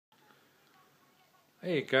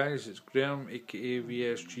Hey guys, it's Graham, aka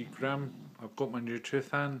VSG Graham. I've got my new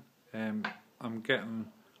tooth in. I'm getting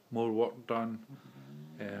more work done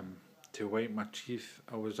to whiten my teeth.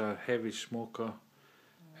 I was a heavy smoker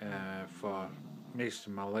for most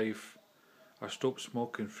of my life. I stopped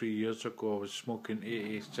smoking 3 years ago. I was smoking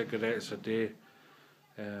 80 cigarettes a day,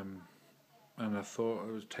 and I thought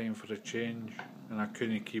it was time for a change, and I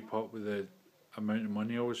couldn't keep up with the amount of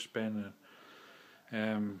money I was spending.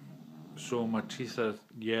 So my teeth are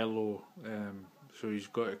yellow, so he's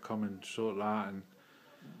got to come and sort that and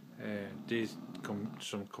do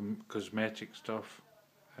some cosmetic stuff.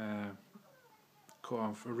 I'm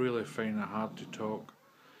really finding it hard to talk.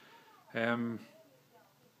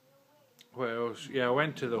 What else? Yeah, I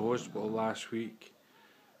went to the hospital last week.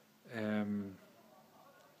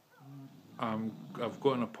 I've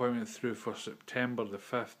got an appointment through for September the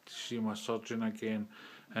 5th to see my surgeon again,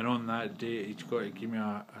 and on that date he's got to give me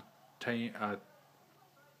a time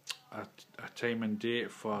and date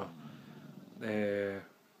for to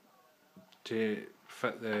do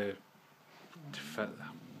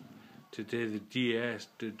the DS,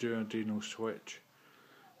 the duodenal switch,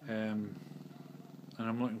 and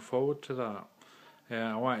I'm looking forward to that.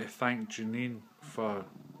 I want to thank Janine for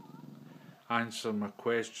answering my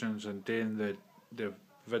questions and doing the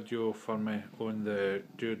video for me on the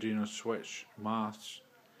duodenal switch maths,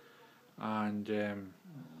 and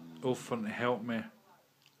offering to help me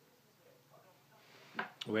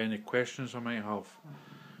with any questions I might have.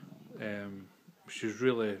 She's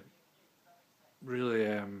really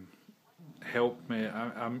helped me.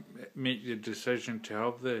 I make the decision to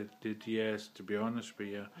have the DS, to be honest with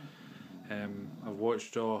you. I've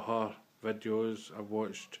watched all her videos, I've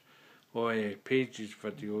watched all Paige's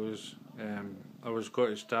videos. I was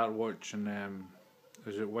going to start watching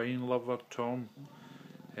is it Wine Lover Tom,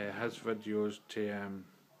 his videos, to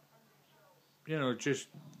just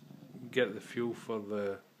get the feel for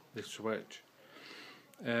the switch.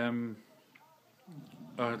 I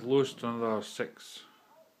had lost another £6,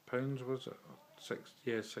 was it?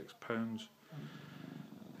 6 pounds.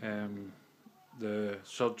 The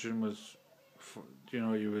surgeon was, he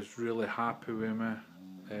was really happy with me.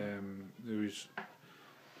 He was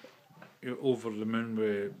over the moon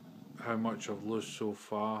with how much I've lost so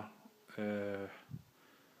far.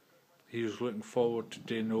 He was looking forward to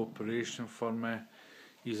doing the operation for me.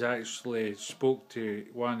 He's actually spoke to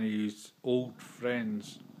one of his old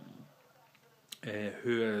friends,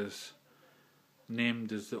 who is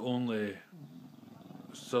named as the only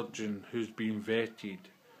surgeon who's been vetted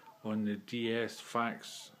on the DS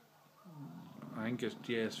Facts, I think it's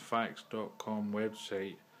dsfacts.com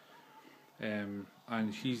website, and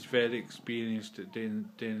he's very experienced at doing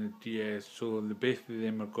the DS, so the both of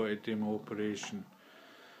them are going to do my operation.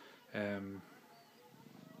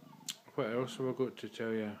 What else have I got to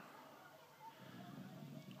tell you?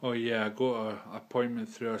 Oh yeah, I got an appointment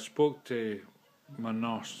through. I spoke to my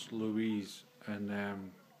nurse Louise, and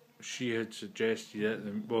she had suggested at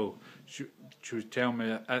she was telling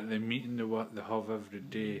me at the meeting they have every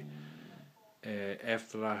day,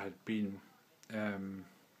 after I had been,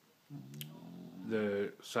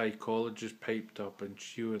 the psychologist piped up and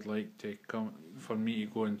she would like to come for me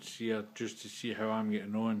to go and see her just to see how I'm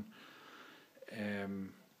getting on,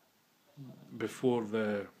 before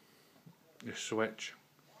the switch.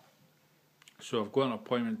 So I've got an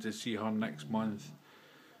appointment to see her next month.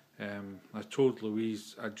 I told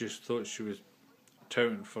Louise I just thought she was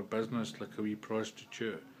touting for business like a wee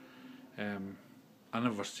prostitute. I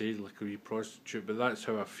never said like a wee prostitute, but that's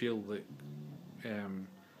how I feel. Like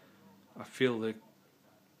I feel like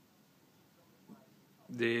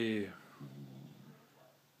they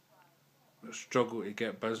struggle to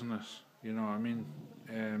get business, you know what I mean?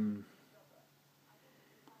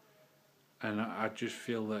 And I just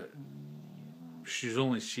feel that she's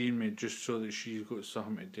only seen me just so that she's got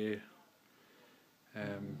something to do.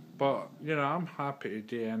 But I'm happy to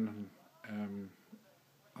do, and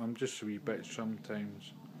I'm just a wee bit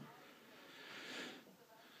sometimes.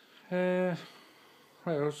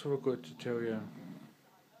 What else have I got to tell you?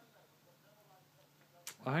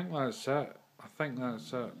 I think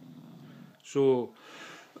that's it. So,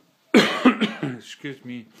 excuse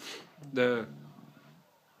me, the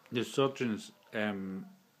surgeon's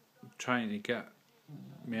trying to get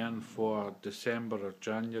me in for December or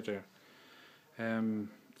January.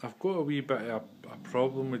 I've got a wee bit of a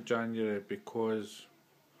problem with January because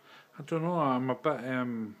I don't know, I'm a bit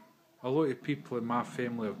a lot of people in my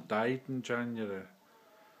family have died in January.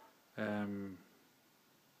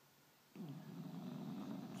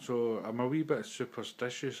 So I'm a wee bit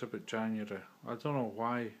superstitious about January. I don't know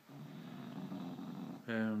why.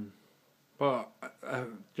 But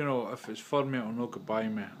you know, if it's for me, it'll not go by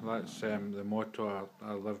me. That's the motto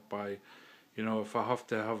I live by. You know, if I have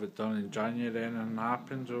to have it done in January and it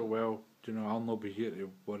happens, oh well, you know, I'll not be here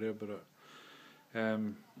to worry about it.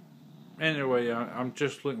 Anyway, I'm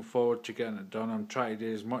just looking forward to getting it done. I'm trying to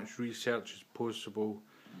do as much research as possible.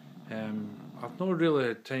 I've not really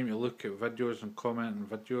had time to look at videos and comment on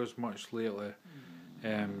videos much lately,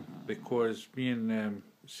 because me and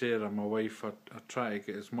Sarah, my wife, are trying to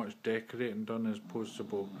get as much decorating done as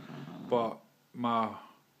possible, but my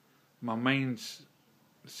mind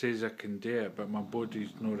says I can do it, but my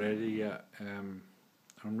body's not ready yet.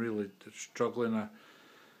 I'm really struggling. I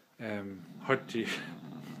had to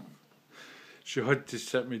she had to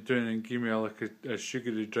sit me down and give me like a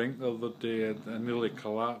sugary drink the other day. I nearly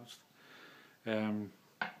collapsed. It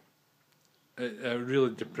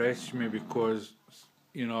really depressed me because,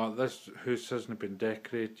 you know, this house hasn't been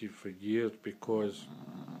decorated for years because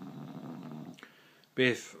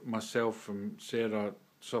both myself and Sarah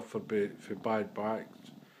suffer from bad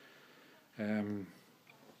backs.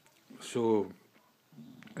 So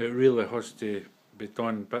it really has to be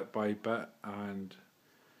done bit by bit, and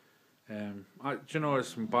you know,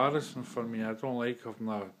 it's embarrassing for me. I don't like having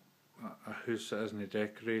a house that isn't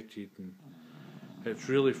decorated, and it's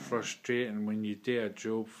really frustrating when you do a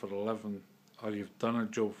job for a living, or you've done a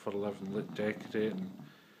job for a living like decorating,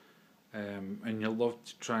 and you love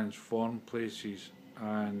to transform places,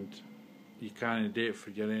 and you can't do it for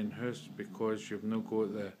your own house because you've not got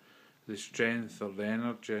the strength or the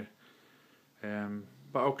energy.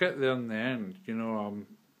 But I'll get there in the end. You know,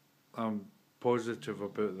 I'm positive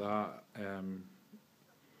about that.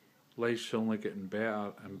 Life's only getting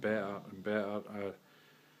better and better and better.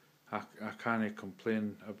 I can't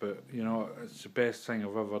complain about, you know, it's the best thing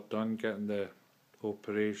I've ever done, getting the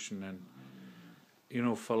operation. And you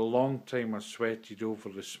know, for a long time I sweated over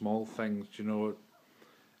the small things. You know,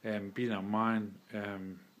 being a man,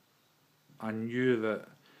 I knew that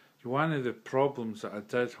one of the problems that I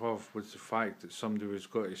did have was the fact that somebody was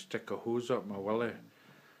got to stick a hose up my willy,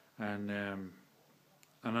 and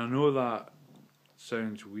I know that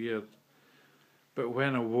sounds weird, but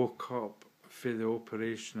when I woke up for the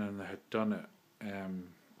operation and they had done it,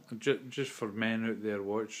 just for men out there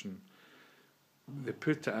watching, they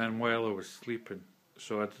put it in while I was sleeping,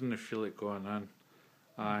 so I didn't feel it going in,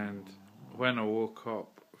 and when I woke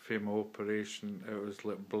up for my operation, it was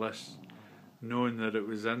like bliss, knowing that it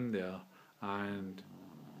was in there and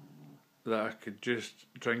that I could just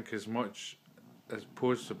drink as much as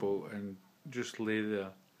possible and just lay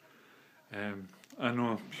there. I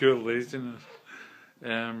know, pure laziness.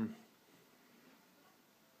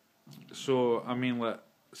 So, I mean, like,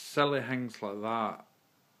 silly things like that,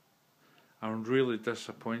 I'm really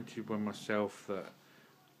disappointed with myself that,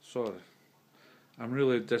 I'm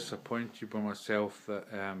really disappointed with myself that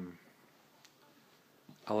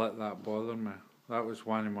I let that bother me. That was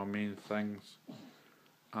one of my main things.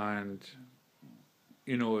 And,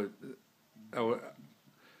 you know,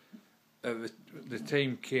 the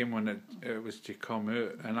time came when it was to come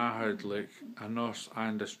out, and I had like a nurse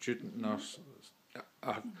and a student nurse,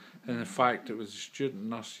 and in fact it was the student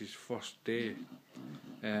nurse's first day,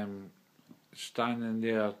 standing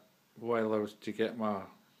there while I was to get my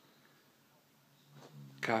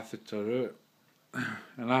catheter out.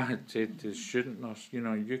 And I had said to the student nurse, you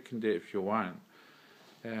know, you can do it if you want.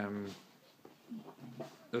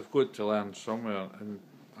 They've got to learn somewhere. And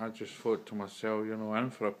I just thought to myself, you know, in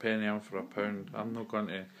for a penny, in for a pound. I'm not going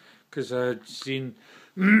to, because I had seen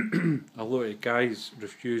a lot of guys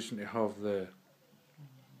refusing to have the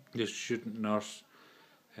student nurse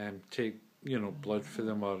take, you know, blood for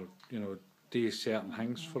them, or, you know, do certain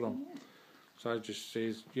things for them. So I just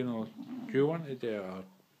says, you know, do you want to do it? Or,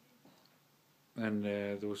 and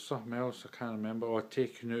there was something else I can't remember. Or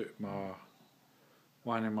taking out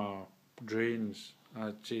one of my drains.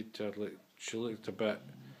 I said to her, like, she looked a bit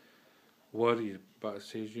worried, but I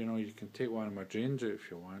says, you know, you can take one of my drains out if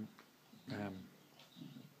you want.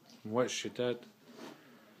 Which she did,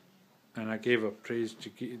 and I gave her praise to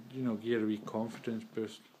give her a wee confidence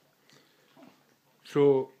boost.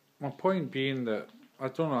 So my point being that, I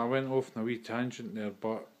don't know, I went off on a wee tangent there,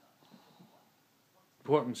 but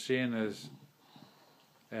what I'm saying is,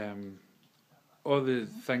 all the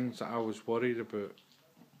things that I was worried about,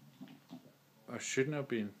 I shouldn't have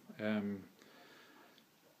been.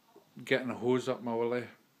 Getting a hose up my willy,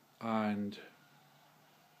 and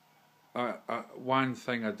one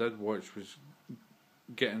thing I did watch was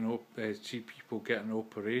see people getting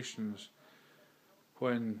operations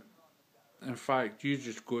when, in fact, you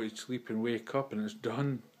just go to sleep and wake up and it's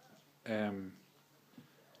done.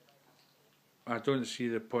 I don't see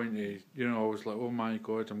the point of, you know, I was like, oh my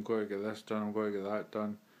God, I'm going to get this done, I'm going to get that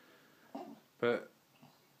done. But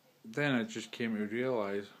then I just came to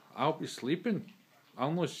realise, I'll be sleeping.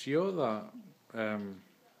 I'll not see all that.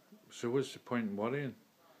 So what's the point in worrying?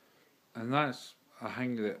 And that's a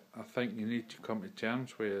thing that I think you need to come to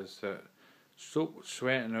terms with, is that stop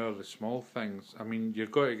sweating over the small things. I mean,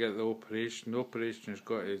 you've got to get the operation. The operation has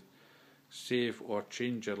got to save or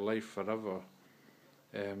change your life forever.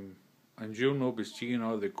 And you'll not be seeing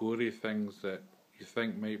all the gory things that you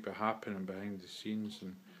think might be happening behind the scenes.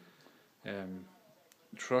 And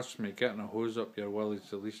trust me, getting a hose up your will is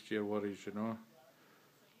the least of your worries, you know.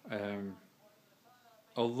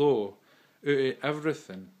 Although, out of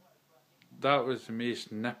everything, that was the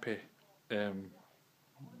most nippy.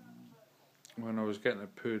 When I was getting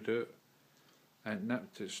it pulled out, it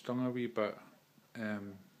nipped, it stung a wee bit.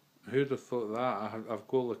 Who'd have thought that? I've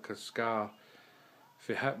got like a scar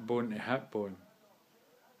from hip bone to hip bone,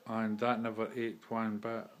 and that never ached one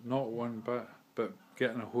bit, not one bit. But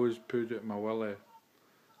getting a hose pulled out my willy,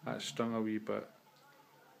 that stung a wee bit.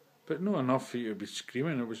 But not enough for you to be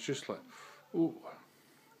screaming. It was just like, oh,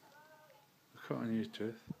 I cut a new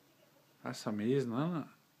tooth. That's amazing, isn't it?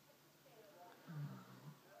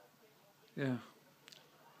 Yeah,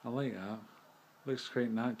 I like that. Looks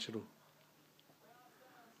quite natural.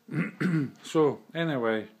 So,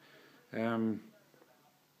 anyway,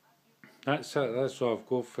 that's it. That's all I've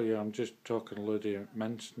got for you. I'm just talking a load of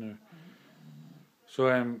mince now.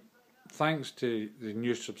 So, thanks to the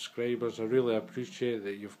new subscribers. I really appreciate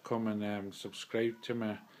that you've come and subscribed to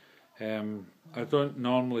me. I don't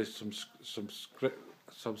normally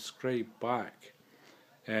subscribe back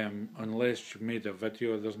unless you made a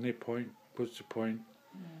video. There's no point. What's the point?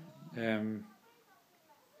 And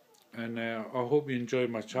I hope you enjoy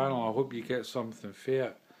my channel. I hope you get something for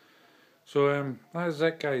it. So that's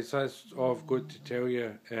it, guys. That's all I've got to tell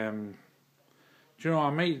you. Do you know, I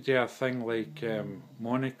might do a thing like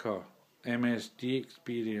Monica MSD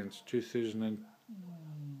Experience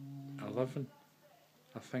 2011.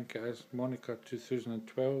 I think it is Monica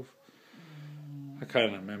 2012. I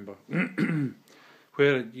can't remember.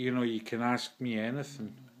 Where, you know, you can ask me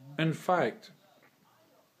anything. In fact,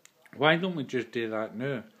 why don't we just do that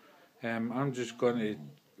now? I'm just going to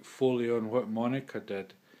follow on what Monica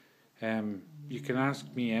did. You can ask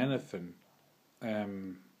me anything,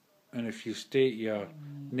 and if you state your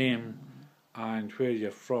name and where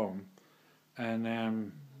you're from,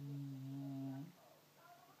 and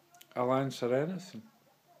I'll answer anything.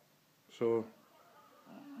 So,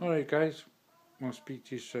 alright guys, I'll speak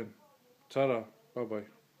to you soon. Ta-ra, bye bye.